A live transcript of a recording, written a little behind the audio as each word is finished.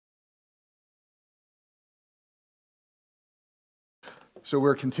So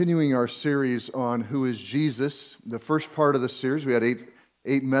we're continuing our series on who is Jesus. The first part of the series, we had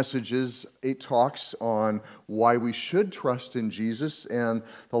eight messages, 8 talks on why we should trust in Jesus. And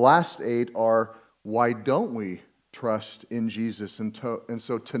the last 8 are why don't we trust in Jesus. And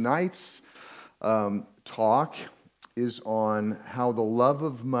so tonight's talk is on how the love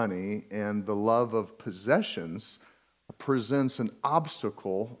of money and the love of possessions presents an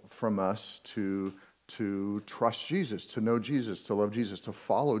obstacle from us to trust Jesus, to know Jesus, to love Jesus, to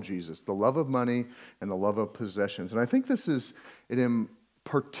follow Jesus, the love of money and the love of possessions. And I think this is a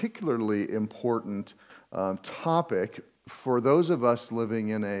particularly important topic for those of us living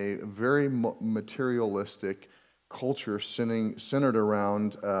in a very materialistic culture centered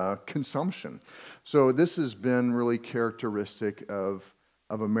around consumption. So this has been really characteristic of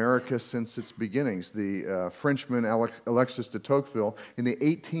America since its beginnings. The Frenchman Alexis de Tocqueville in the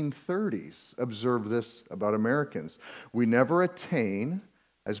 1830s observed this about Americans. We never attain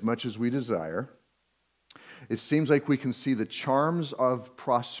as much as we desire. It seems like we can see the charms of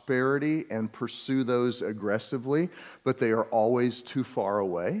prosperity and pursue those aggressively, but they are always too far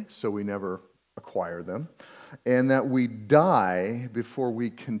away, so we never acquire them. And that we die before we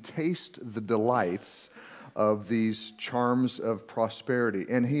can taste the delights of these charms of prosperity.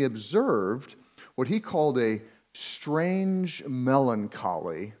 And he observed what he called a strange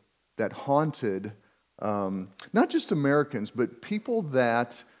melancholy that haunted not just Americans, but people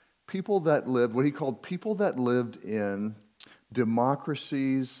that lived, what he called people that lived in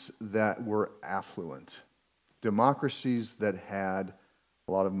democracies that were affluent, democracies that had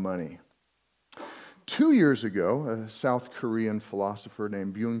a lot of money. 2 years ago, a South Korean philosopher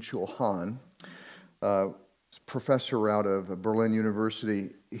named Byung-Chul Han, professor out of Berlin University,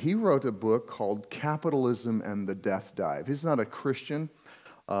 he wrote a book called Capitalism and the Death Dive. He's not a Christian,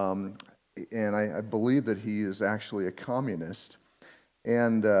 and I believe that he is actually a communist.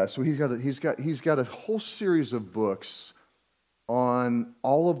 And so he's got a whole series of books on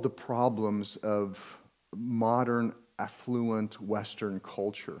all of the problems of modern, affluent Western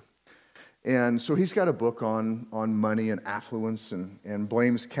culture. And so he's got a book on money and affluence and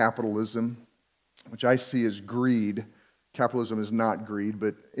blames capitalism, which I see as greed. Capitalism is not greed,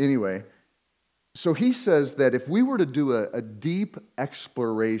 but anyway. So he says that if we were to do a deep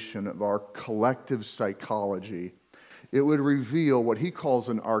exploration of our collective psychology, it would reveal what he calls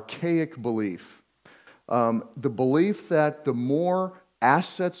an archaic belief. The belief that the more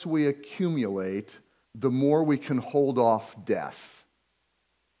assets we accumulate, the more we can hold off death.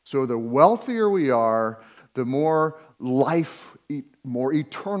 So the wealthier we are, the more life, more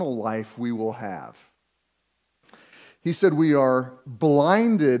eternal life we will have. He said we are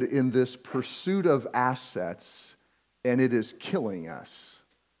blinded in this pursuit of assets, and it is killing us.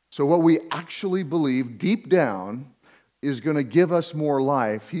 So what we actually believe deep down is going to give us more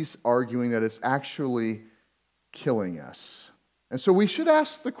life, he's arguing that it's actually killing us. And so we should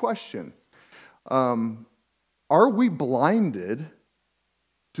ask the question, are we blinded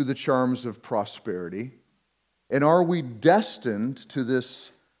to the charms of prosperity? And are we destined to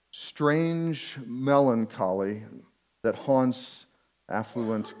this strange melancholy that haunts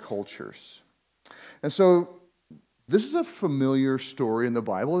affluent cultures? And so this is a familiar story in the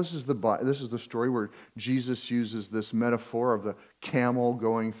Bible. This is the story where Jesus uses this metaphor of the camel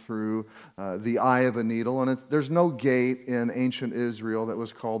going through the eye of a needle. And there's no gate in ancient Israel that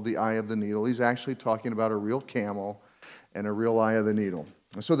was called the eye of the needle. He's actually talking about a real camel and a real eye of the needle.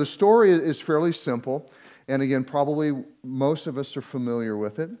 So the story is fairly simple. And again, probably most of us are familiar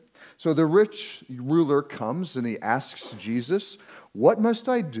with it. So the rich ruler comes and he asks Jesus, "What must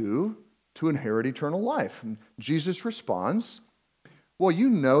I do to inherit eternal life?" And Jesus responds, "Well, you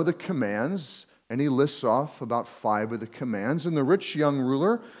know the commands." And he lists off about 5 of the commands. And the rich young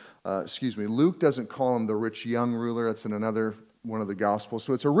ruler, Luke doesn't call him the rich young ruler. That's in another one of the Gospels.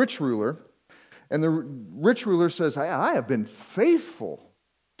 So it's a rich ruler. And the rich ruler says, I have been faithful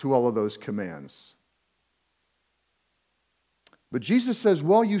to all of those commands. But Jesus says,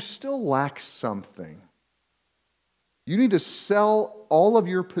 well, you still lack something. You need to sell all of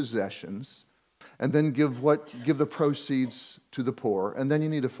your possessions and then give the proceeds to the poor, and then you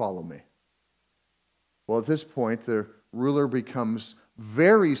need to follow me. Well, at this point, the ruler becomes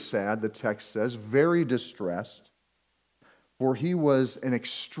very sad, the text says, very distressed, for he was an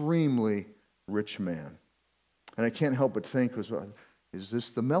extremely rich man. And I can't help but think, is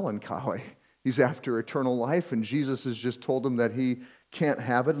this the melancholy? He's after eternal life, and Jesus has just told him that he can't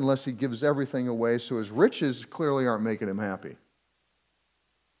have it unless he gives everything away, so his riches clearly aren't making him happy.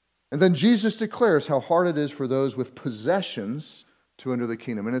 And then Jesus declares how hard it is for those with possessions to enter the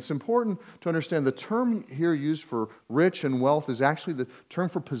kingdom. And it's important to understand the term here used for rich and wealth is actually the term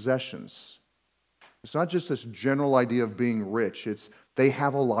for possessions. It's not just this general idea of being rich. It's they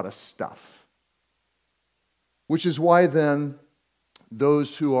have a lot of stuff. Which is why then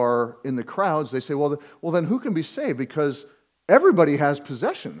those who are in the crowds, they say, well, then who can be saved? Because everybody has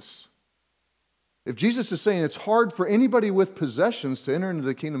possessions. If Jesus is saying it's hard for anybody with possessions to enter into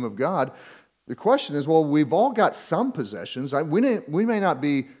the kingdom of God, the question is, well, we've all got some possessions. We may not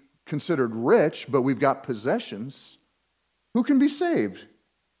be considered rich, but we've got possessions. Who can be saved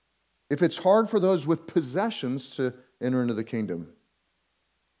if it's hard for those with possessions to enter into the kingdom?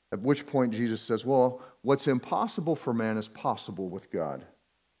 At which point Jesus says, well, what's impossible for man is possible with God.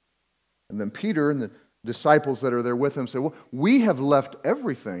 And then Peter and the disciples that are there with him say, well, we have left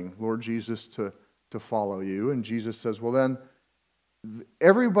everything, Lord Jesus, to follow you. And Jesus says, well then,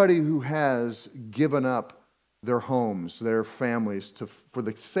 everybody who has given up their homes, their families, for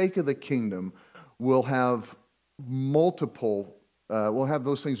the sake of the kingdom will have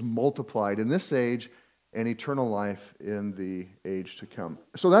those things multiplied in this age and eternal life in the age to come.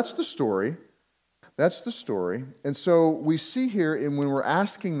 So that's the story. That's the story. And so we see here, when we're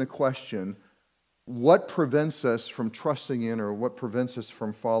asking the question, what prevents us from trusting in or what prevents us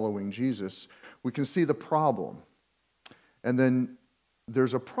from following Jesus, we can see the problem. And then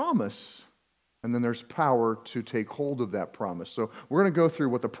there's a promise, and then there's power to take hold of that promise. So we're going to go through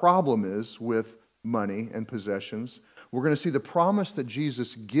what the problem is with money and possessions. We're going to see the promise that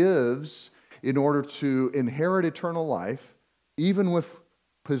Jesus gives in order to inherit eternal life, even with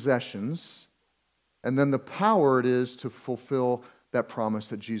possessions, and then the power it is to fulfill that promise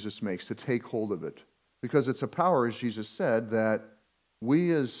that Jesus makes, to take hold of it. Because it's a power, as Jesus said, that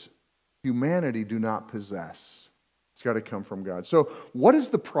we as humanity do not possess. It's got to come from God. So what is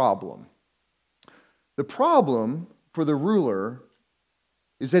the problem? The problem for the ruler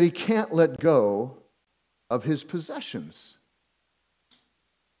is that he can't let go of his possessions.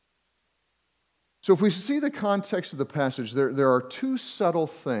 So if we see the context of the passage, there are two subtle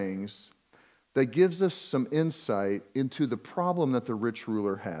things that gives us some insight into the problem that the rich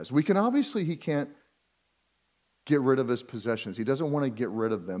ruler has. He can't get rid of his possessions. He doesn't want to get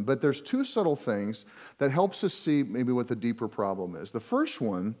rid of them. But there's two subtle things that helps us see maybe what the deeper problem is. The first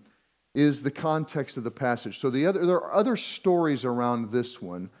one is the context of the passage. So there are other stories around this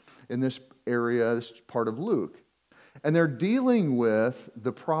one in this area, this part of Luke. And they're dealing with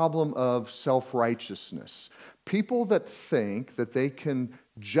the problem of self-righteousness. People that think that they can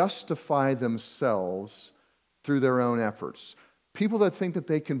justify themselves through their own efforts. People that think that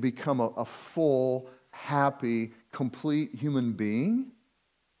they can become a full, happy, complete human being,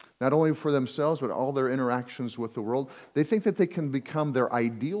 not only for themselves, but all their interactions with the world. They think that they can become their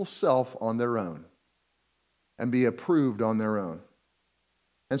ideal self on their own and be approved on their own.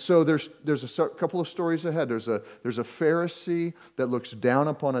 And so there's a couple of stories ahead. There's a Pharisee that looks down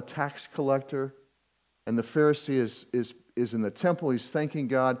upon a tax collector, and the Pharisee is in the temple. He's thanking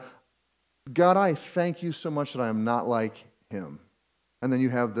God. God, I thank you so much that I am not like him. And then you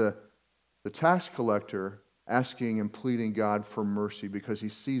have the tax collector asking and pleading God for mercy because he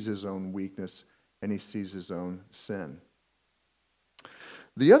sees his own weakness and he sees his own sin.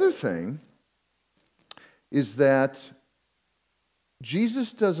 The other thing is that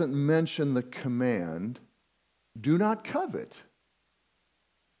Jesus doesn't mention the command, do not covet.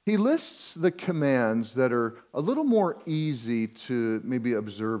 He lists the commands that are a little more easy to maybe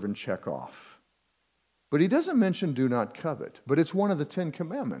observe and check off. But he doesn't mention do not covet, but it's one of the 10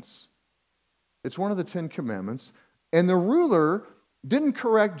 commandments. It's one of the 10 commandments. And the ruler didn't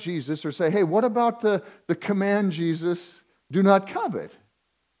correct Jesus or say, hey, what about the command, Jesus, do not covet?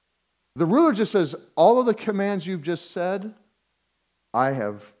 The ruler just says, all of the commands you've just said, I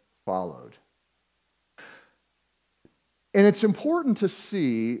have followed. And it's important to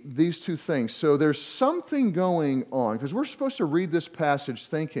see these two things. So there's something going on, because we're supposed to read this passage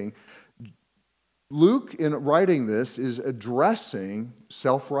thinking, Luke, in writing this, is addressing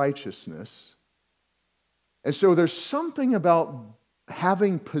self-righteousness. And so there's something about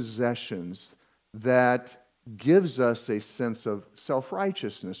having possessions that gives us a sense of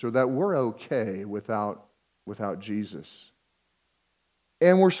self-righteousness, or that we're okay without Jesus.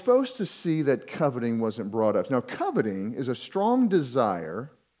 And we're supposed to see that coveting wasn't brought up. Now, coveting is a strong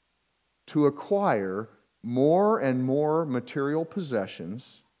desire to acquire more and more material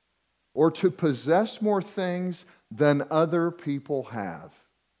possessions, or to possess more things than other people have,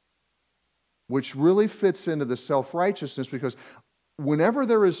 which really fits into the self-righteousness, because whenever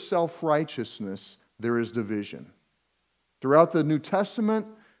there is self-righteousness, there is division. Throughout the New Testament,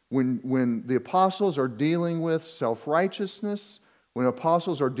 when the apostles are dealing with self-righteousness, when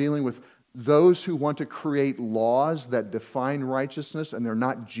apostles are dealing with those who want to create laws that define righteousness and they're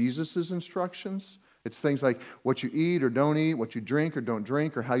not Jesus' instructions. It's things like what you eat or don't eat, what you drink or don't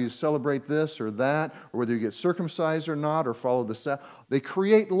drink, or how you celebrate this or that, or whether you get circumcised or not, or follow the Sabbath. They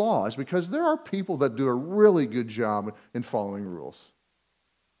create laws because there are people that do a really good job in following rules.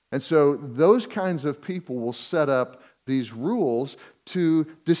 And so those kinds of people will set up these rules to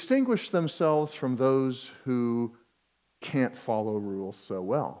distinguish themselves from those who can't follow rules so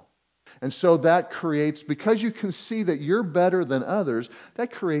well. And so that creates, because you can see that you're better than others,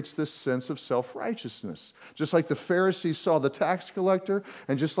 that creates this sense of self-righteousness. Just like the Pharisees saw the tax collector,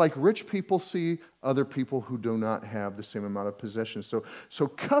 and just like rich people see other people who do not have the same amount of possessions. So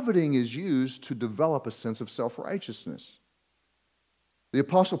coveting is used to develop a sense of self-righteousness. The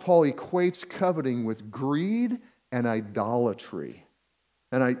Apostle Paul equates coveting with greed and idolatry.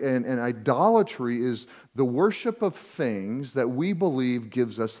 And idolatry is the worship of things that we believe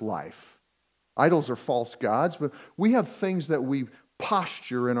gives us life. Idols are false gods, but we have things that we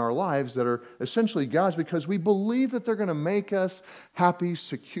posture in our lives that are essentially gods because we believe that they're going to make us happy,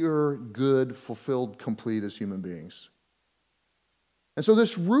 secure, good, fulfilled, complete as human beings. And so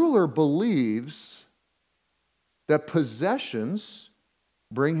this ruler believes that possessions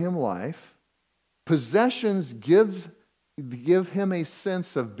bring him life. Possessions give him a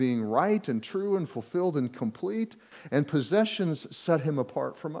sense of being right and true and fulfilled and complete, and possessions set him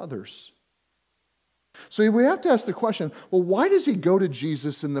apart from others. So we have to ask the question, well, why does he go to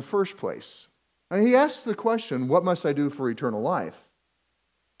Jesus in the first place? And he asks the question, what must I do for eternal life?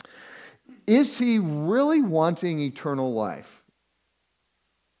 Is he really wanting eternal life?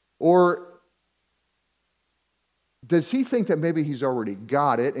 Or does he think that maybe he's already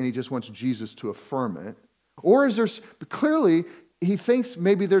got it and he just wants Jesus to affirm it? Or is there, clearly, he thinks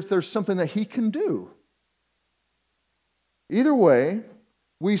maybe there's something that he can do. Either way,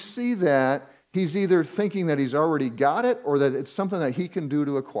 we see that he's either thinking that he's already got it or that it's something that he can do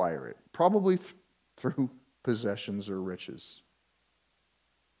to acquire it, probably through possessions or riches.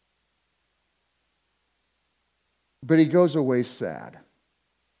 But he goes away sad.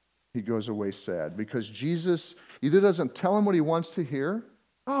 He goes away sad because Jesus either doesn't tell him what he wants to hear,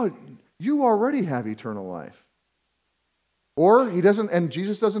 oh, you already have eternal life. Or he doesn't, and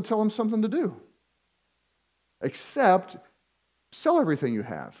Jesus doesn't tell him something to do. Except sell everything you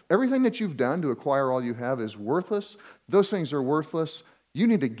have. Everything that you've done to acquire all you have is worthless. Those things are worthless. You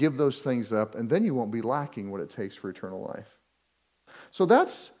need to give those things up, and then you won't be lacking what it takes for eternal life. So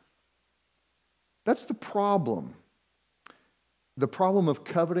that's the problem. The problem of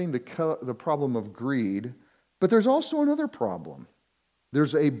coveting, the problem of greed. But there's also another problem.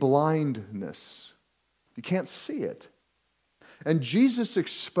 There's a blindness. You can't see it. And Jesus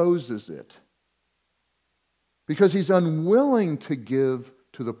exposes it because he's unwilling to give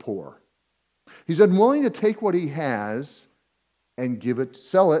to the poor. He's unwilling to take what he has and give it,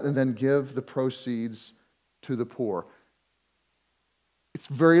 sell it, and then give the proceeds to the poor. It's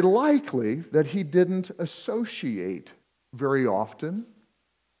very likely that he didn't associate very often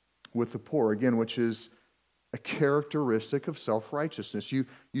with the poor, again, which is a characteristic of self-righteousness. You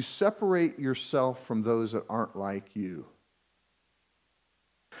separate yourself from those that aren't like you.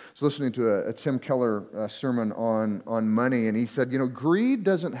 I was listening to a Tim Keller sermon on money, and he said, greed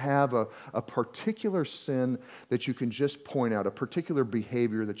doesn't have a particular sin that you can just point out, a particular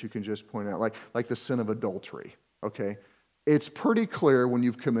behavior that you can just point out, like the sin of adultery, okay? It's pretty clear when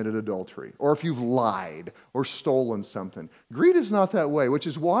you've committed adultery, or if you've lied or stolen something. Greed is not that way, which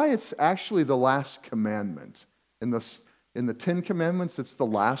is why it's actually the last commandment. In the Ten Commandments, it's the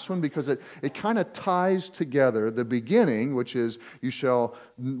last one because it kind of ties together the beginning, which is you shall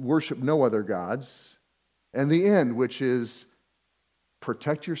worship no other gods, and the end, which is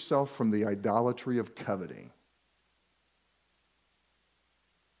protect yourself from the idolatry of coveting.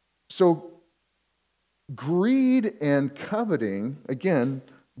 So greed and coveting, again,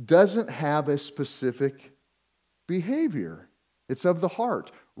 doesn't have a specific behavior. It's of the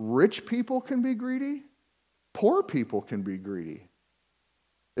heart. Rich people can be greedy. Poor people can be greedy.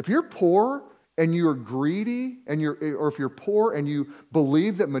 If you're poor and you're greedy, or if you're poor and you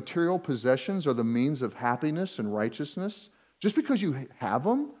believe that material possessions are the means of happiness and righteousness, just because you have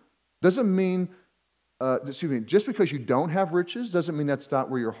them doesn't mean, just because you don't have riches doesn't mean that's not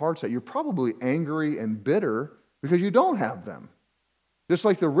where your heart's at. You're probably angry and bitter because you don't have them. Just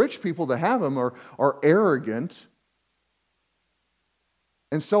like the rich people that have them are arrogant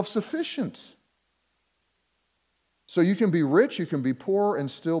and self-sufficient. So you can be rich, you can be poor, and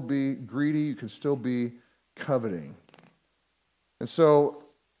still be greedy, you can still be coveting. And so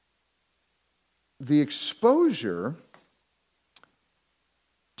the exposure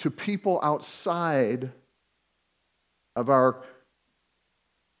to people outside of our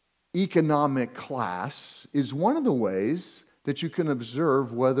economic class is one of the ways that you can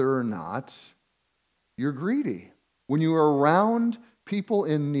observe whether or not you're greedy. When you are around people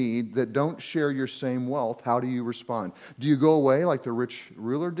in need that don't share your same wealth, how do you respond? Do you go away like the rich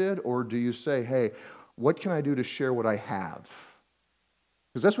ruler did, or do you say, hey, what can I do to share what I have?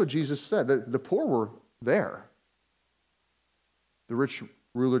 Because that's what Jesus said. The poor were there. The rich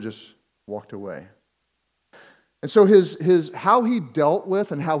ruler just walked away. And so his how he dealt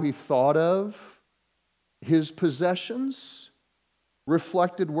with and how he thought of his possessions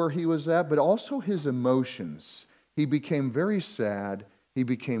reflected where he was at, but also his emotions. He became very sad. He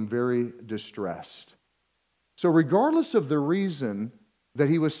became very distressed. So regardless of the reason that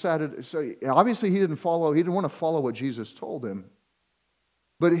he was sad, so obviously he didn't want to follow what Jesus told him.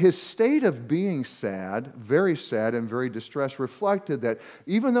 But his state of being sad, and very distressed, reflected that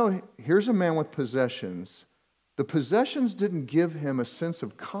even though here's a man with possessions, the possessions didn't give him a sense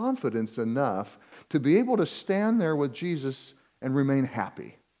of confidence enough to be able to stand there with Jesus and remain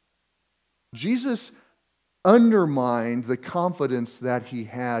happy. Jesus undermined the confidence that he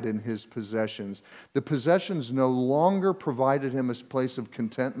had in his possessions. The possessions no longer provided him a place of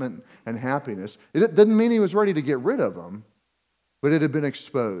contentment and happiness. It didn't mean he was ready to get rid of them, but it had been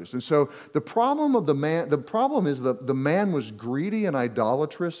exposed. And so the problem is that the man was greedy and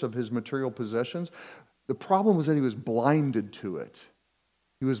idolatrous of his material possessions. The problem was that he was blinded to it.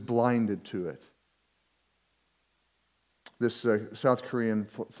 He was blinded to it. This South Korean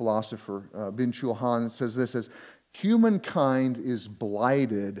philosopher, Byung-Chul Han, says this, says, humankind is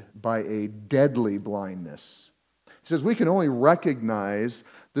blighted by a deadly blindness. He says, we can only recognize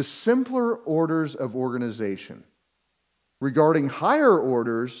the simpler orders of organization. Regarding higher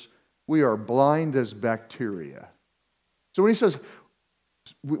orders, we are blind as bacteria. So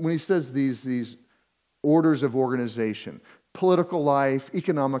when he says these orders of organization, political life,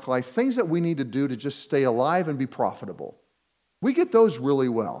 economic life, things that we need to do to just stay alive and be profitable, we get those really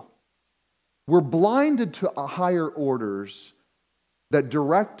well. We're blinded to higher orders that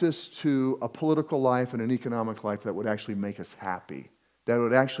direct us to a political life and an economic life that would actually make us happy, that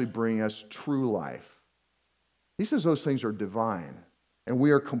would actually bring us true life. He says those things are divine, and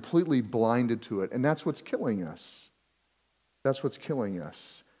we are completely blinded to it, and that's what's killing us. That's what's killing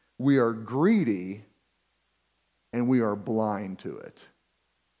us. We are greedy, and we are blind to it.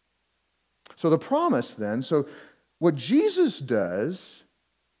 So the promise then, what Jesus does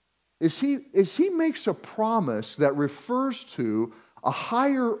is he makes a promise that refers to a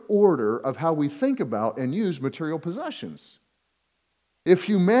higher order of how we think about and use material possessions. If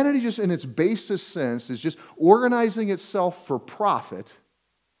humanity just in its basest sense is just organizing itself for profit,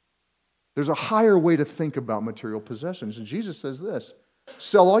 there's a higher way to think about material possessions. And Jesus says this,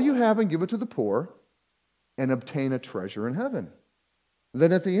 sell all you have and give it to the poor and obtain a treasure in heaven.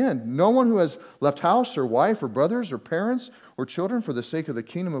 Then at the end, no one who has left house or wife or brothers or parents or children for the sake of the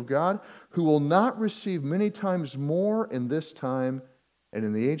kingdom of God, who will not receive many times more in this time and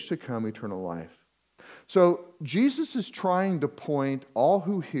in the age to come eternal life. So Jesus is trying to point all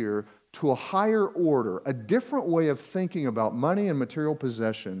who hear to a higher order, a different way of thinking about money and material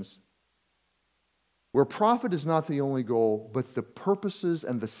possessions, where profit is not the only goal, but the purposes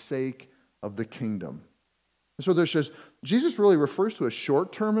and the sake of the kingdom. So Jesus really refers to a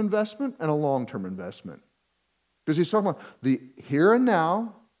short-term investment and a long-term investment. Because he's talking about the here and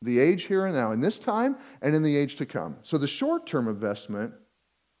now, the age here and now, in this time and in the age to come. So the short-term investment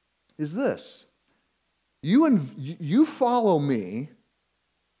is this. You follow me,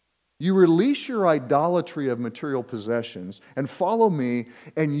 you release your idolatry of material possessions and follow me,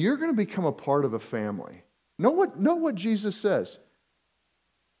 and you're going to become a part of a family. Know what Jesus says.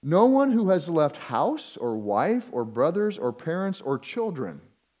 No one who has left house or wife or brothers or parents or children.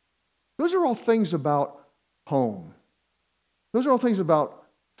 Those are all things about home. Those are all things about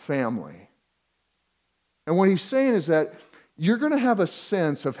family. And what he's saying is that you're going to have a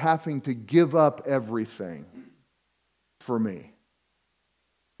sense of having to give up everything for me.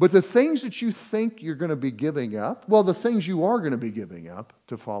 But the things that you think you're going to be giving up, well, the things you are going to be giving up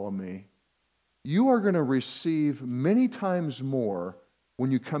to follow me, you are going to receive many times more when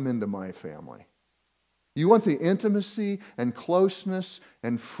you come into my family. You want the intimacy and closeness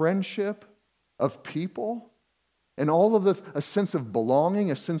and friendship of people and all of a sense of belonging,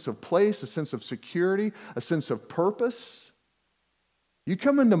 a sense of place, a sense of security, a sense of purpose. You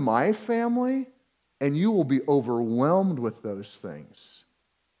come into my family and you will be overwhelmed with those things.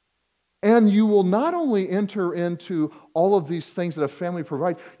 And you will not only enter into all of these things that a family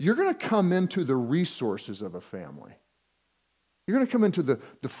provides, you're going to come into the resources of a family. You're going to come into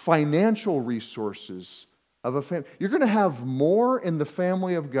the financial resources of a family. You're going to have more in the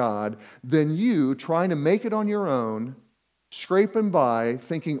family of God than you trying to make it on your own, scraping by,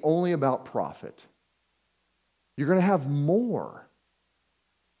 thinking only about profit. You're going to have more.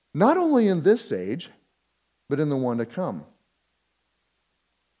 Not only in this age, but in the one to come.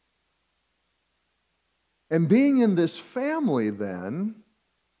 And being in this family, then,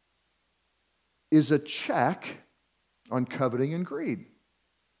 is a check on coveting and greed.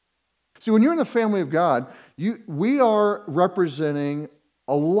 See, when you're in the family of God, we are representing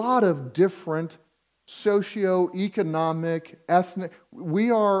a lot of different socio-economic, ethnic.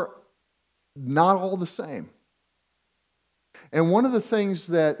 We are not all the same. And one of the things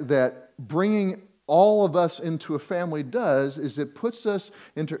that bringing all of us into a family does is it puts us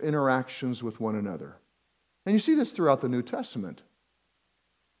into interactions with one another. And you see this throughout the New Testament,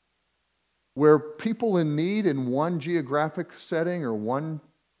 where people in need in one geographic setting or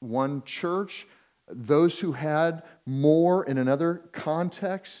one church, those who had more in another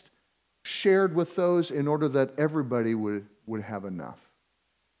context, shared with those in order that everybody would have enough.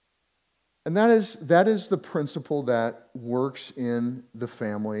 And that is the principle that works in the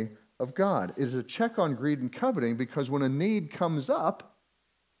family of God. It is a check on greed and coveting, because when a need comes up,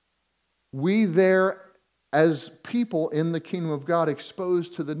 we there, as people in the kingdom of God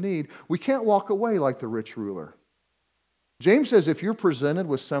exposed to the need, we can't walk away like the rich ruler. James says if you're presented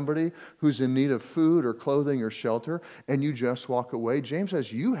with somebody who's in need of food or clothing or shelter and you just walk away, James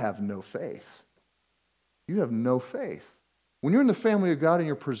says you have no faith. You have no faith. When you're in the family of God and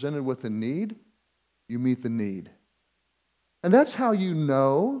you're presented with a need, you meet the need. And that's how you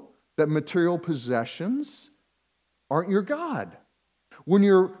know that material possessions aren't your God. When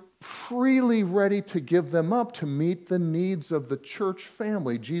you're freely ready to give them up to meet the needs of the church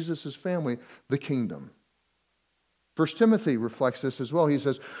family, Jesus' family, the kingdom. 1 Timothy reflects this as well. He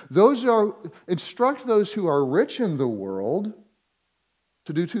says, instruct those who are rich in the world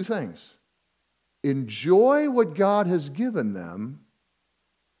to do two things. Enjoy what God has given them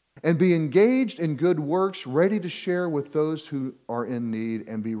and be engaged in good works, ready to share with those who are in need,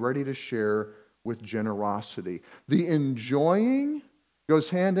 and be ready to share with generosity. The enjoying goes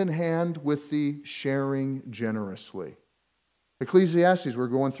hand in hand with the sharing generously. Ecclesiastes, we're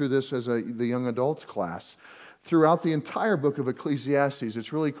going through this as the young adults class. Throughout the entire book of Ecclesiastes,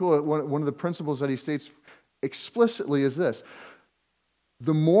 it's really cool. One of the principles that he states explicitly is this: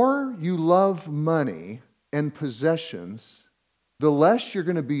 the more you love money and possessions, the less you're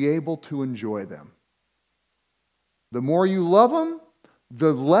going to be able to enjoy them. The more you love them,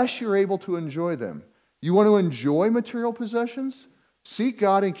 the less you're able to enjoy them. You want to enjoy material possessions? Seek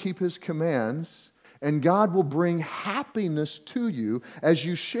God and keep His commands, and God will bring happiness to you as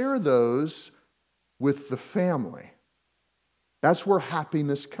you share those with the family. That's where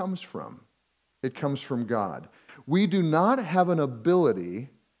happiness comes from. It comes from God. We do not have an ability,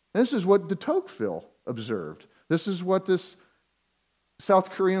 this is what de Tocqueville observed. This is what this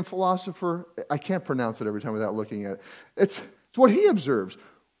South Korean philosopher, I can't pronounce it every time without looking at it. It's what he observes.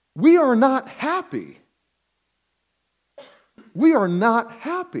 We are not happy. We are not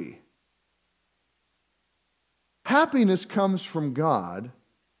happy. Happiness comes from God,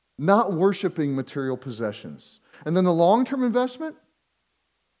 not worshiping material possessions. And then the long-term investment,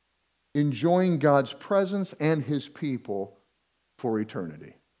 enjoying God's presence and His people for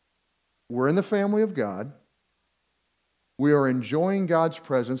eternity. We're in the family of God. We are enjoying God's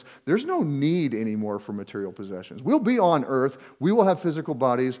presence. There's no need anymore for material possessions. We'll be on earth. We will have physical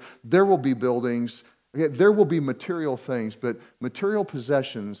bodies. There will be buildings. There will be material things, but material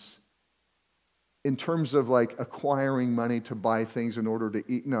possessions in terms of like acquiring money to buy things in order to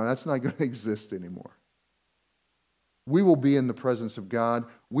eat, no, that's not going to exist anymore. We will be in the presence of God.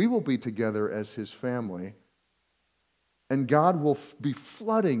 We will be together as His family. And God will be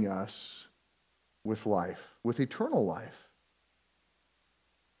flooding us with life, with eternal life.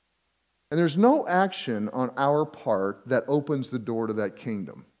 And there's no action on our part that opens the door to that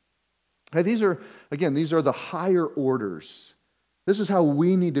kingdom. Hey, these are the higher orders. This is how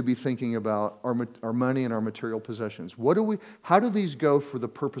we need to be thinking about our money and our material possessions. How do these go for the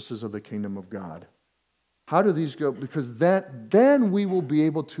purposes of the kingdom of God? How do these go? Because then we will be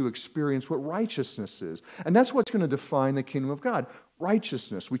able to experience what righteousness is. And that's what's going to define the kingdom of God.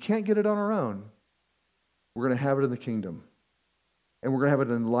 Righteousness. We can't get it on our own. We're going to have it in the kingdom. And we're going to have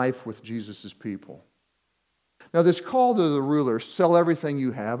it in life with Jesus' people. Now, this call to the ruler, sell everything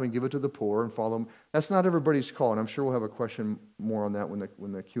you have and give it to the poor and follow them, that's not everybody's call. And I'm sure we'll have a question more on that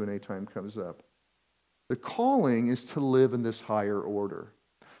when the Q&A time comes up. The calling is to live in this higher order.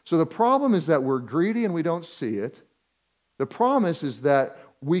 So the problem is that we're greedy and we don't see it. The promise is that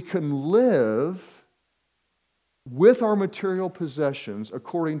we can live with our material possessions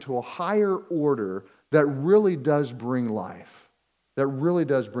according to a higher order that really does bring life, that really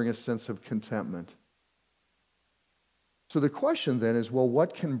does bring a sense of contentment. So the question then is, well,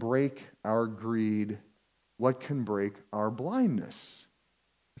 what can break our greed? What can break our blindness?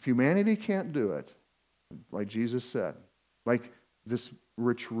 If humanity can't do it, like Jesus said, like this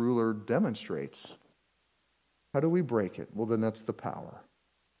rich ruler demonstrates, how do we break it? Well, then that's the power.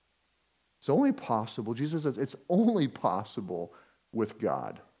 It's only possible, Jesus says, it's only possible with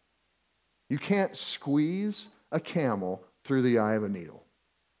God. You can't squeeze a camel through the eye of a needle.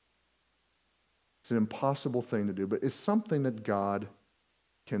 It's an impossible thing to do, but it's something that God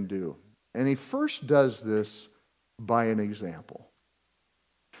can do. And he first does this by an example.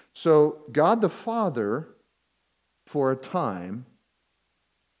 So God the Father, for a time,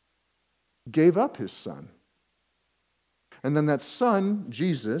 gave up his Son. And then that Son,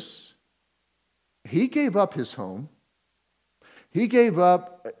 Jesus, he gave up his home. He gave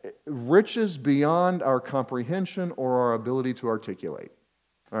up riches beyond our comprehension or our ability to articulate.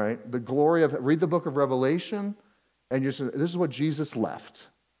 All right? The glory of, read the book of Revelation, and this is what Jesus left.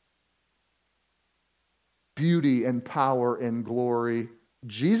 Beauty and power and glory.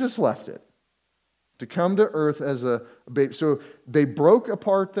 Jesus left it to come to earth as a baby. So they broke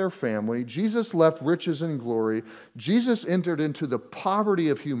apart their family. Jesus left riches and glory. Jesus entered into the poverty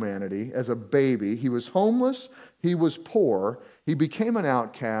of humanity as a baby. He was homeless. He was poor. He became an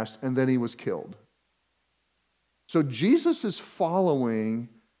outcast, and then he was killed. So Jesus is following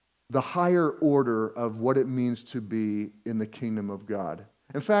the higher order of what it means to be in the kingdom of God.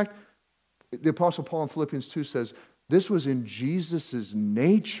 In fact, the Apostle Paul in Philippians 2 says, this was in Jesus'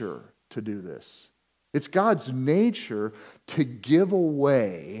 nature to do this. It's God's nature to give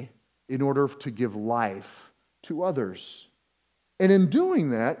away in order to give life to others. And in doing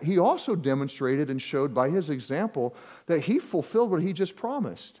that, he also demonstrated and showed by his example that he fulfilled what he just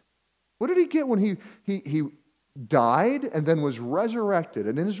promised. What did he get when he died and then was resurrected?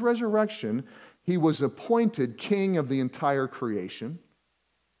 And in his resurrection, he was appointed king of the entire creation.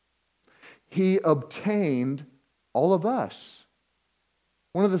 He obtained all of us.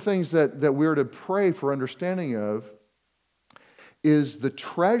 One of the things that we're to pray for understanding of is the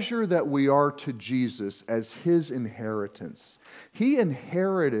treasure that we are to Jesus as his inheritance. He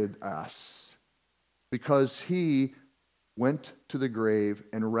inherited us because he went to the grave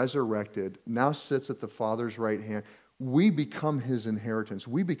and resurrected, now sits at the Father's right hand. We become his inheritance.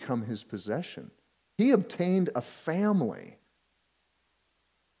 We become his possession. He obtained a family,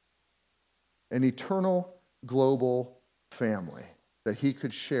 an eternal global family that he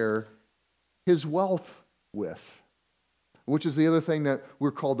could share his wealth with, which is the other thing that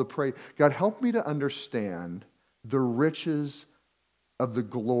we're called to pray. God, help me to understand the riches of the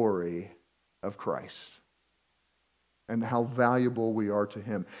glory of Christ and how valuable we are to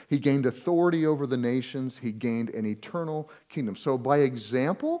him. He gained authority over the nations. He gained an eternal kingdom. So by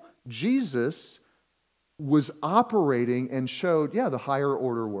example, Jesus was operating and showed, the higher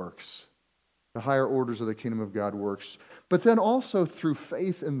order works. The higher orders of the kingdom of God works. But then also through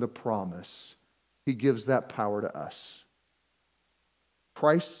faith in the promise, he gives that power to us.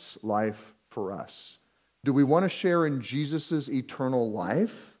 Christ's life for us. Do we want to share in Jesus' eternal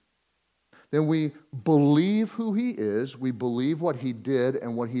life? Then we believe who he is. We believe what he did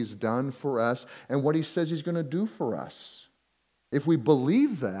and what he's done for us and what he says he's going to do for us. If we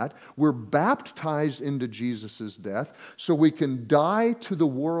believe that, we're baptized into Jesus' death so we can die to the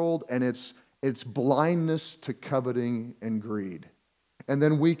world and its blindness to coveting and greed. And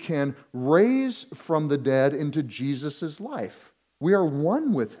then we can raise from the dead into Jesus' life. We are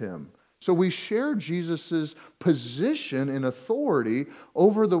one with him. So we share Jesus' position and authority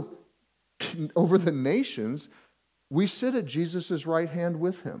over the nations. We sit at Jesus' right hand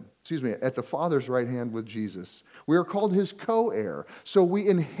with him. At the Father's right hand with Jesus. We are called his co-heir. So we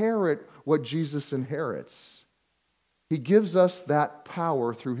inherit what Jesus inherits. He gives us that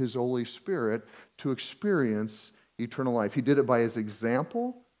power through his Holy Spirit to experience eternal life. He did it by his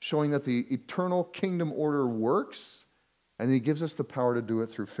example, showing that the eternal kingdom order works, and he gives us the power to do it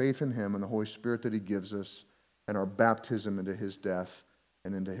through faith in him and the Holy Spirit that he gives us and our baptism into his death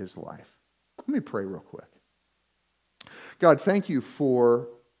and into his life. Let me pray real quick. God, thank you for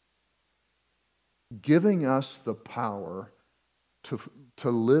giving us the power to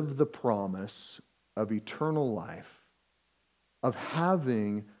live the promise of eternal life, of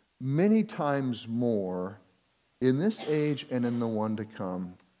having many times more in this age and in the one to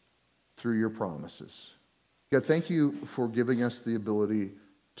come through your promises. God, thank you for giving us the ability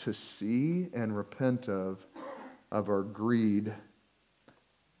to see and repent of of our greed.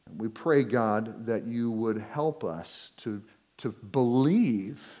 We pray, God, that you would help us to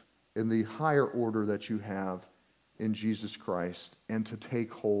believe in the higher order that you have in Jesus Christ and to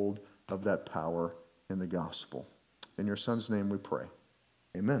take hold of that power in the gospel. In your Son's name we pray.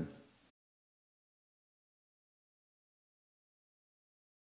 Amen.